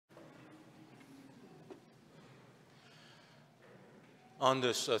On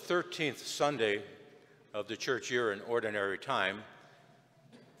this 13th Sunday of the church year in ordinary time,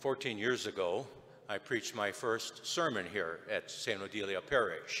 14 years ago, I preached my first sermon here at St. Odelia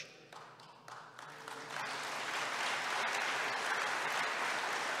Parish.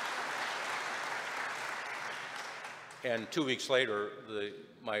 And 2 weeks later,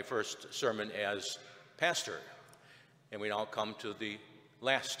 my first sermon as pastor. And we now come to the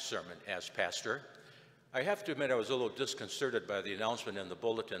last sermon as pastor. I have to admit I was a little disconcerted by the announcement in the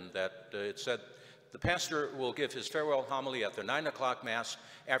bulletin that it said the pastor will give his farewell homily at the 9 o'clock Mass,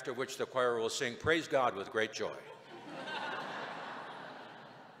 after which the choir will sing Praise God with great joy.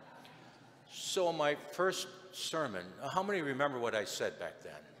 So my first sermon, how many remember what I said back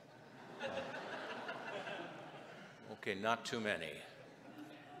then? Okay, not too many.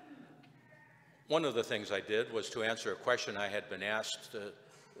 One of the things I did was to answer a question I had been asked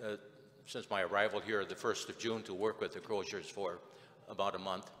since my arrival here the 1st of June to work with the Croziers for about a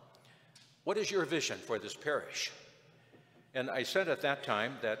month. What is your vision for this parish? And I said at that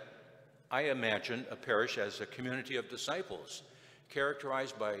time that I imagine a parish as a community of disciples,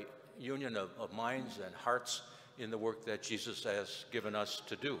 characterized by union of minds and hearts in the work that Jesus has given us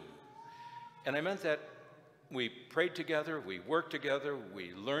to do. And I meant that we prayed together, we worked together,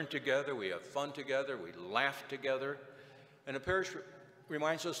 we learned together, we have fun together, we laughed together. And a parish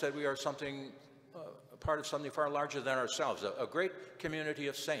reminds us that we are a part of something far larger than ourselves, a great community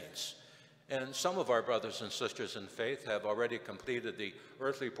of saints. And some of our brothers and sisters in faith have already completed the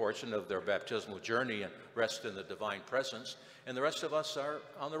earthly portion of their baptismal journey and rest in the divine presence. And the rest of us are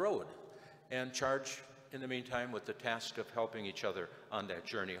on the road and charged in the meantime with the task of helping each other on that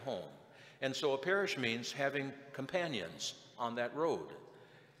journey home. And so a parish means having companions on that road.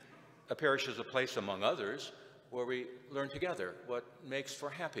 A parish is a place, among others, where we learn together what makes for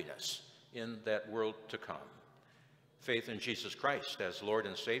happiness in that world to come. Faith in Jesus Christ as Lord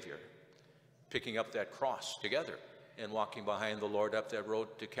and Savior, picking up that cross together and walking behind the Lord up that road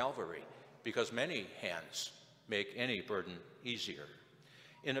to Calvary, because many hands make any burden easier.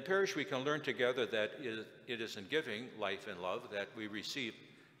 In a parish, we can learn together that it is in giving life and love that we receive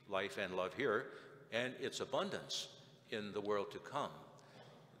life and love here, and its abundance in the world to come,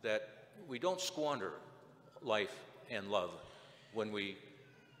 that we don't squander life and love when we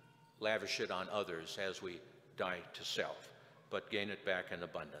lavish it on others as we die to self, but gain it back in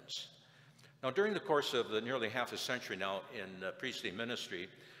abundance. Now, during the course of the nearly half a century now in priestly ministry,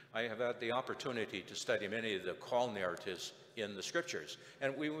 I have had the opportunity to study many of the call narratives in the scriptures.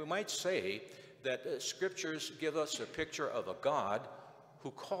 And we might say that the scriptures give us a picture of a God who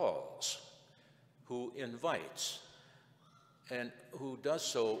calls, who invites, and who does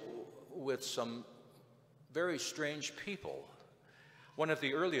so with some very strange people. One of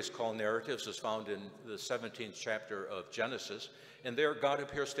the earliest call narratives is found in the 17th chapter of Genesis, and there God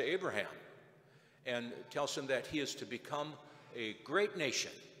appears to Abraham and tells him that he is to become a great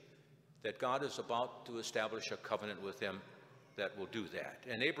nation, that God is about to establish a covenant with him that will do that.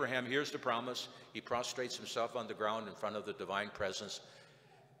 And Abraham hears the promise, he prostrates himself on the ground in front of the divine presence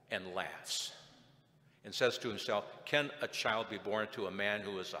and laughs and says to himself, can a child be born to a man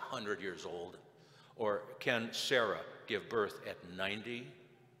who is 100 years old? Or can Sarah give birth at 90?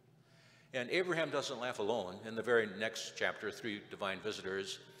 And Abraham doesn't laugh alone. In the very next chapter, 3 divine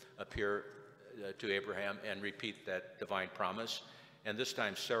visitors appear to Abraham and repeat that divine promise. And this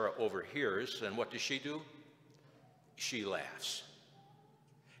time Sarah overhears, and what does she do? She laughs.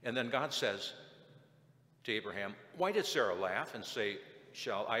 And then God says to Abraham, why did Sarah laugh and say,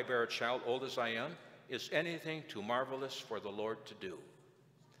 shall I bear a child old as I am? Is anything too marvelous for the Lord to do?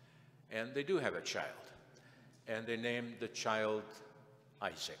 And they do have a child. And they named the child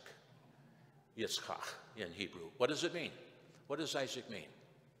Isaac, Yitzchak in Hebrew. What does it mean? What does Isaac mean?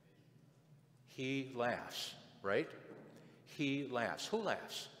 He laughs, right? He laughs. Who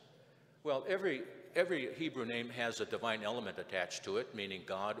laughs? Well, every Hebrew name has a divine element attached to it, meaning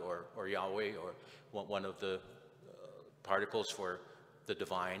God or Yahweh or one of the particles for the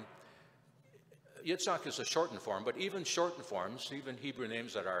divine. Yitzhak is a shortened form, but even shortened forms, even Hebrew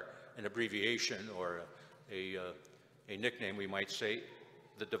names that are an abbreviation or a nickname, we might say,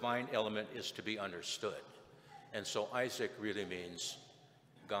 the divine element is to be understood. And so Isaac really means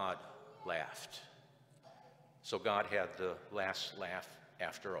God laughed. So God had the last laugh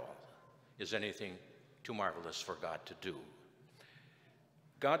after all. Is anything too marvelous for God to do?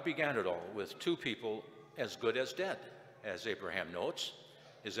 God began it all with 2 people as good as dead, as Abraham notes.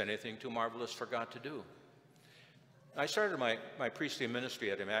 Is anything too marvelous for God to do? I started my priestly ministry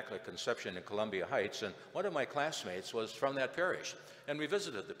at Immaculate Conception in Columbia Heights, and one of my classmates was from that parish. And we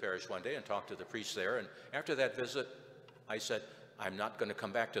visited the parish one day and talked to the priest there, and after that visit, I said, I'm not going to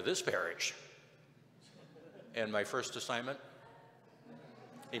come back to this parish. And my first assignment,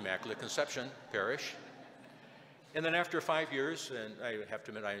 Immaculate Conception Parish. And then after 5 years, and I have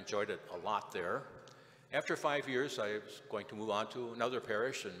to admit I enjoyed it a lot there, after 5 years I was going to move on to another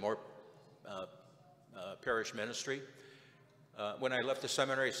parish and more parish ministry. When I left the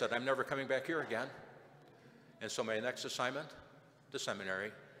seminary, I said, I'm never coming back here again. And so my next assignment, the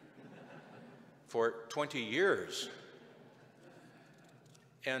seminary, for 20 years.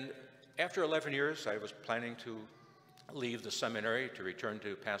 And after 11 years, I was planning to leave the seminary to return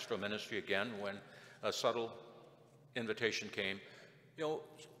to pastoral ministry again when a subtle invitation came. You know,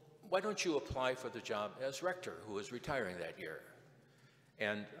 why don't you apply for the job as rector, who was retiring that year?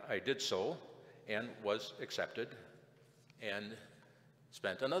 And I did so and was accepted and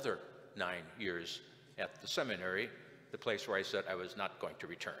spent another 9 years at the seminary, the place where I said I was not going to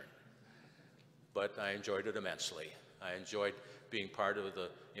return. But I enjoyed it immensely. I enjoyed being part of the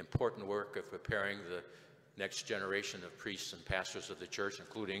important work of preparing the next generation of priests and pastors of the church,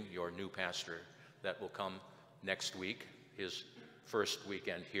 including your new pastor that will come next week, his first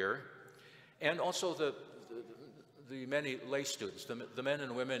weekend here. And also the many lay students, the men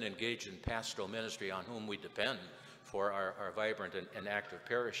and women engaged in pastoral ministry on whom we depend for our vibrant and active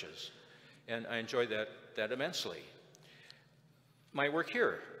parishes. And I enjoyed that immensely. My work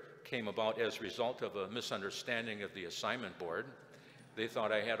here came about as a result of a misunderstanding of the assignment board. They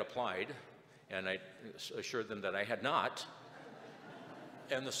thought I had applied, and I assured them that I had not.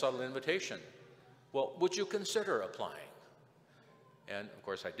 And the subtle invitation, well, would you consider applying? And of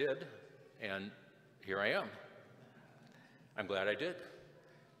course I did, and here I am. I'm glad I did.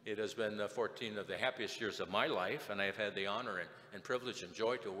 It has been 14 of the happiest years of my life, and I've had the honor and privilege and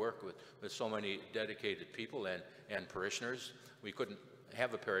joy to work with so many dedicated people and parishioners. We couldn't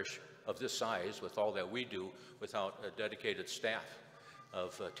have a parish of this size with all that we do without a dedicated staff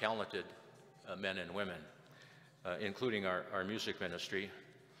of talented men and women, including our music ministry,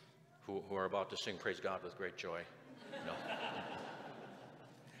 who are about to sing Praise God with great joy.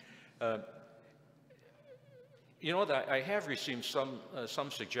 No. You know that I have received some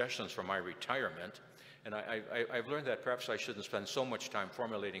suggestions for my retirement, and I've learned that perhaps I shouldn't spend so much time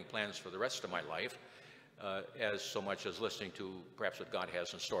formulating plans for the rest of my life as so much as listening to perhaps what God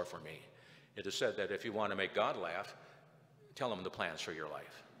has in store for me. It is said that if you want to make God laugh, tell him the plans for your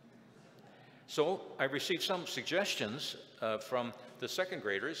life. So I received some suggestions from the second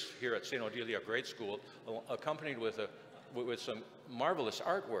graders here at St. Odelia Grade School, accompanied with some marvelous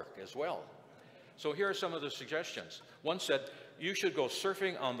artwork as well. So here are some of the suggestions. One said, you should go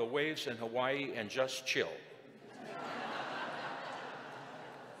surfing on the waves in Hawaii and just chill.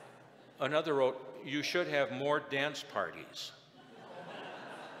 Another wrote, you should have more dance parties.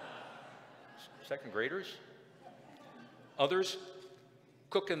 Second graders. Others,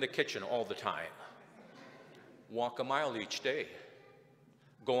 cook in the kitchen all the time. Walk a mile each day.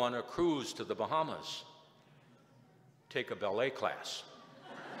 Go on a cruise to the Bahamas. Take a ballet class.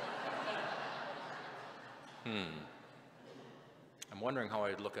 I'm wondering how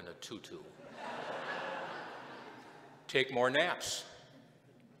I'd look in a tutu. Take more naps.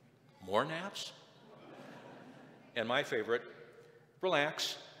 More naps? And my favorite,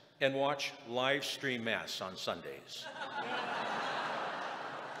 relax and watch live stream Mass on Sundays.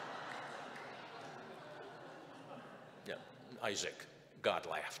 Yeah, Isaac, God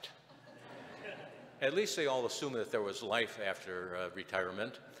laughed. At least they all assume that there was life after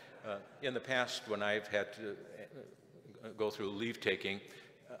retirement. In the past, when I've had to go through leave taking,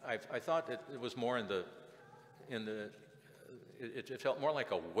 I thought it was more it felt more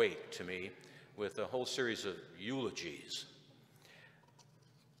like a wake to me, with a whole series of eulogies.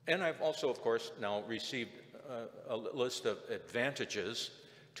 And I've also, of course, now received a list of advantages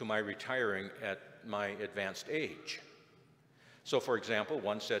to my retiring at my advanced age. So, for example,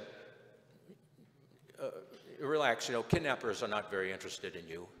 one said, relax, kidnappers are not very interested in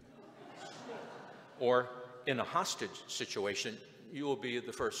you. Or in a hostage situation, you will be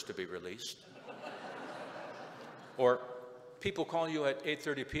the first to be released. Or people call you at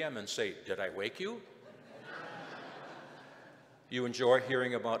 8:30 p.m. and say, did I wake you? You enjoy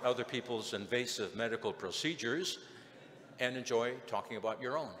hearing about other people's invasive medical procedures and enjoy talking about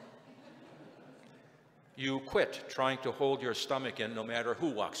your own. You quit trying to hold your stomach in no matter who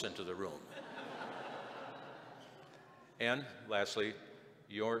walks into the room. And lastly,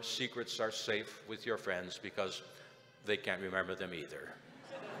 your secrets are safe with your friends because they can't remember them either.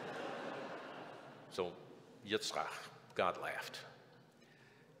 So, Yitzchak, God laughed.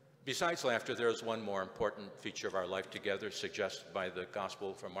 Besides laughter, there is one more important feature of our life together, suggested by the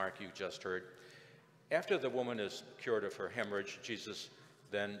gospel from Mark you just heard. After the woman is cured of her hemorrhage, Jesus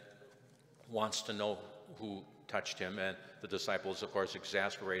then wants to know who touched him, and the disciples, of course,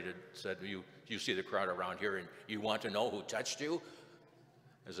 exasperated, said, you see the crowd around here and you want to know who touched you?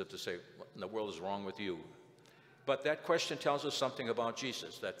 As if to say, what in the world is wrong with you? But that question tells us something about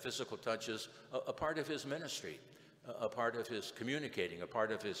Jesus, that physical touch is a part of his ministry, a part of his communicating, a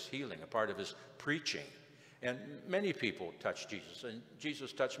part of his healing, a part of his preaching. And many people touched Jesus, and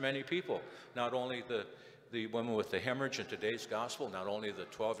Jesus touched many people, not only the woman with the hemorrhage in today's gospel, not only the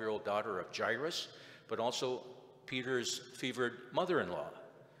 12-year-old daughter of Jairus, but also Peter's fevered mother-in-law,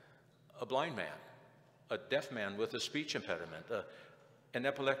 a blind man, a deaf man with a speech impediment, an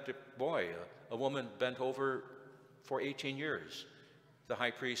epileptic boy, a woman bent over for 18 years, the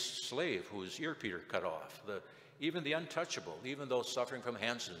high priest's slave whose ear Peter cut off, even the untouchable, even those suffering from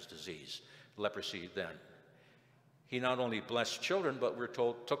Hansen's disease, leprosy then. He not only blessed children, but we're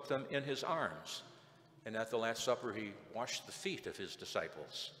told took them in his arms. And at the Last Supper, he washed the feet of his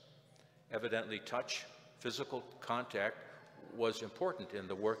disciples. Evidently, touch, physical contact was important in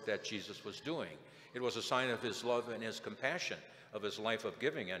the work that Jesus was doing. It was a sign of his love and his compassion, of his life of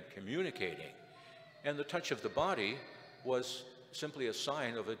giving and communicating. And the touch of the body was simply a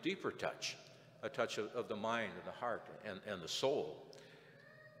sign of a deeper touch, a touch of the mind and the heart and the soul.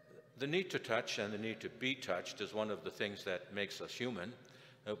 The need to touch and the need to be touched is one of the things that makes us human.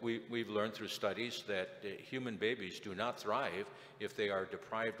 We've learned through studies that human babies do not thrive if they are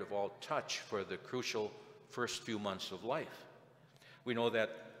deprived of all touch for the crucial first few months of life. We know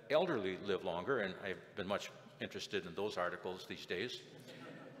that elderly live longer, and I've been much interested in those articles these days.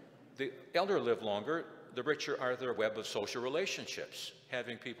 The elder live longer, the richer are their web of social relationships,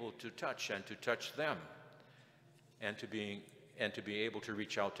 having people to touch and to touch them, and to be able to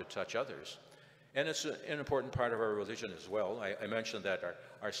reach out to touch others. And it's an important part of our religion as well. I mentioned that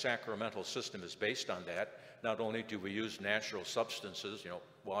our sacramental system is based on that. Not only do we use natural substances,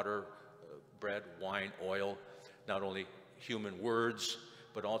 water, bread, wine, oil, not only human words,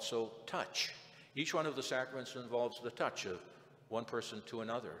 but also touch. Each one of the sacraments involves the touch of one person to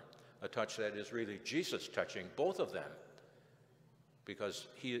another, a touch that is really Jesus touching both of them, because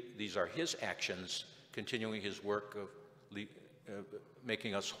these are his actions continuing his work of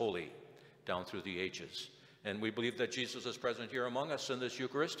making us holy down through the ages. And we believe that Jesus is present here among us in this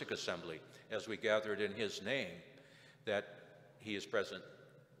Eucharistic assembly as we gathered in his name, that he is present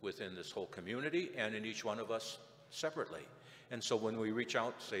within this whole community and in each one of us separately. And so when we reach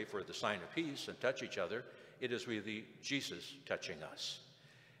out, say, for the sign of peace and touch each other, it is really Jesus touching us.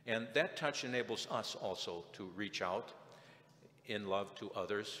 And that touch enables us also to reach out in love to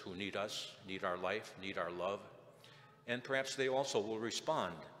others who need us, need our life, need our love. And perhaps they also will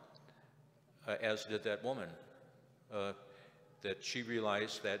respond, as did that woman, that she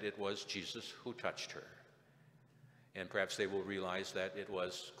realized that it was Jesus who touched her. And perhaps they will realize that it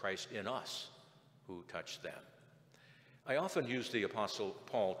was Christ in us who touched them. I often use the Apostle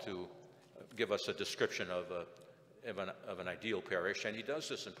Paul to give us a description of an ideal parish, and he does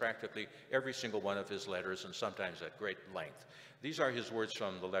this in practically every single one of his letters, and sometimes at great length. These are his words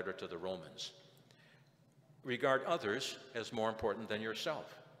from the letter to the Romans. Regard others as more important than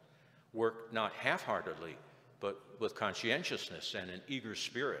yourself. Work not half-heartedly, but with conscientiousness and an eager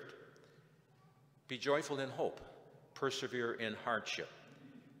spirit. Be joyful in hope. Persevere in hardship.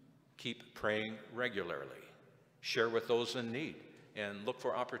 Keep praying regularly. Share with those in need, and look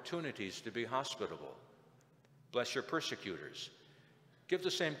for opportunities to be hospitable. Bless your persecutors. Give the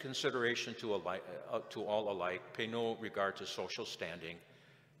same consideration to all alike. Pay no regard to social standing.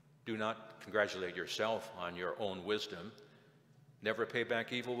 Do not congratulate yourself on your own wisdom. Never pay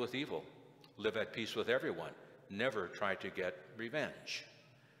back evil with evil. Live at peace with everyone. Never try to get revenge.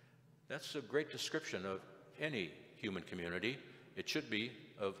 That's a great description of any human community. It should be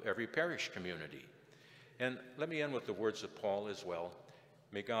of every parish community. And let me end with the words of Paul as well.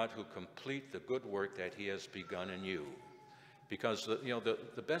 May God, who complete the good work that he has begun in you, because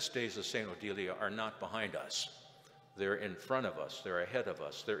the best days of St. Odelia are not behind us. They're in front of us. They're ahead of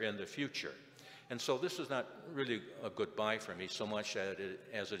us. They're in the future. And so this is not really a goodbye for me so much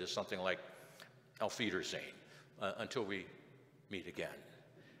as it is something like Auf Wiedersehen, until we meet again.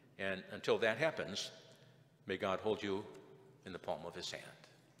 And until that happens, may God hold you in the palm of his hand.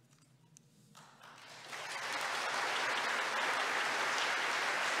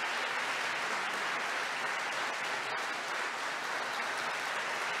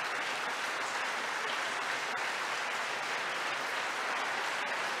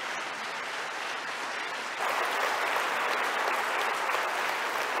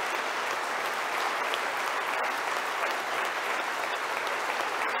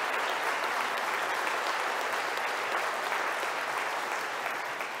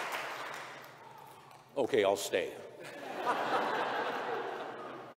 Okay, I'll stay.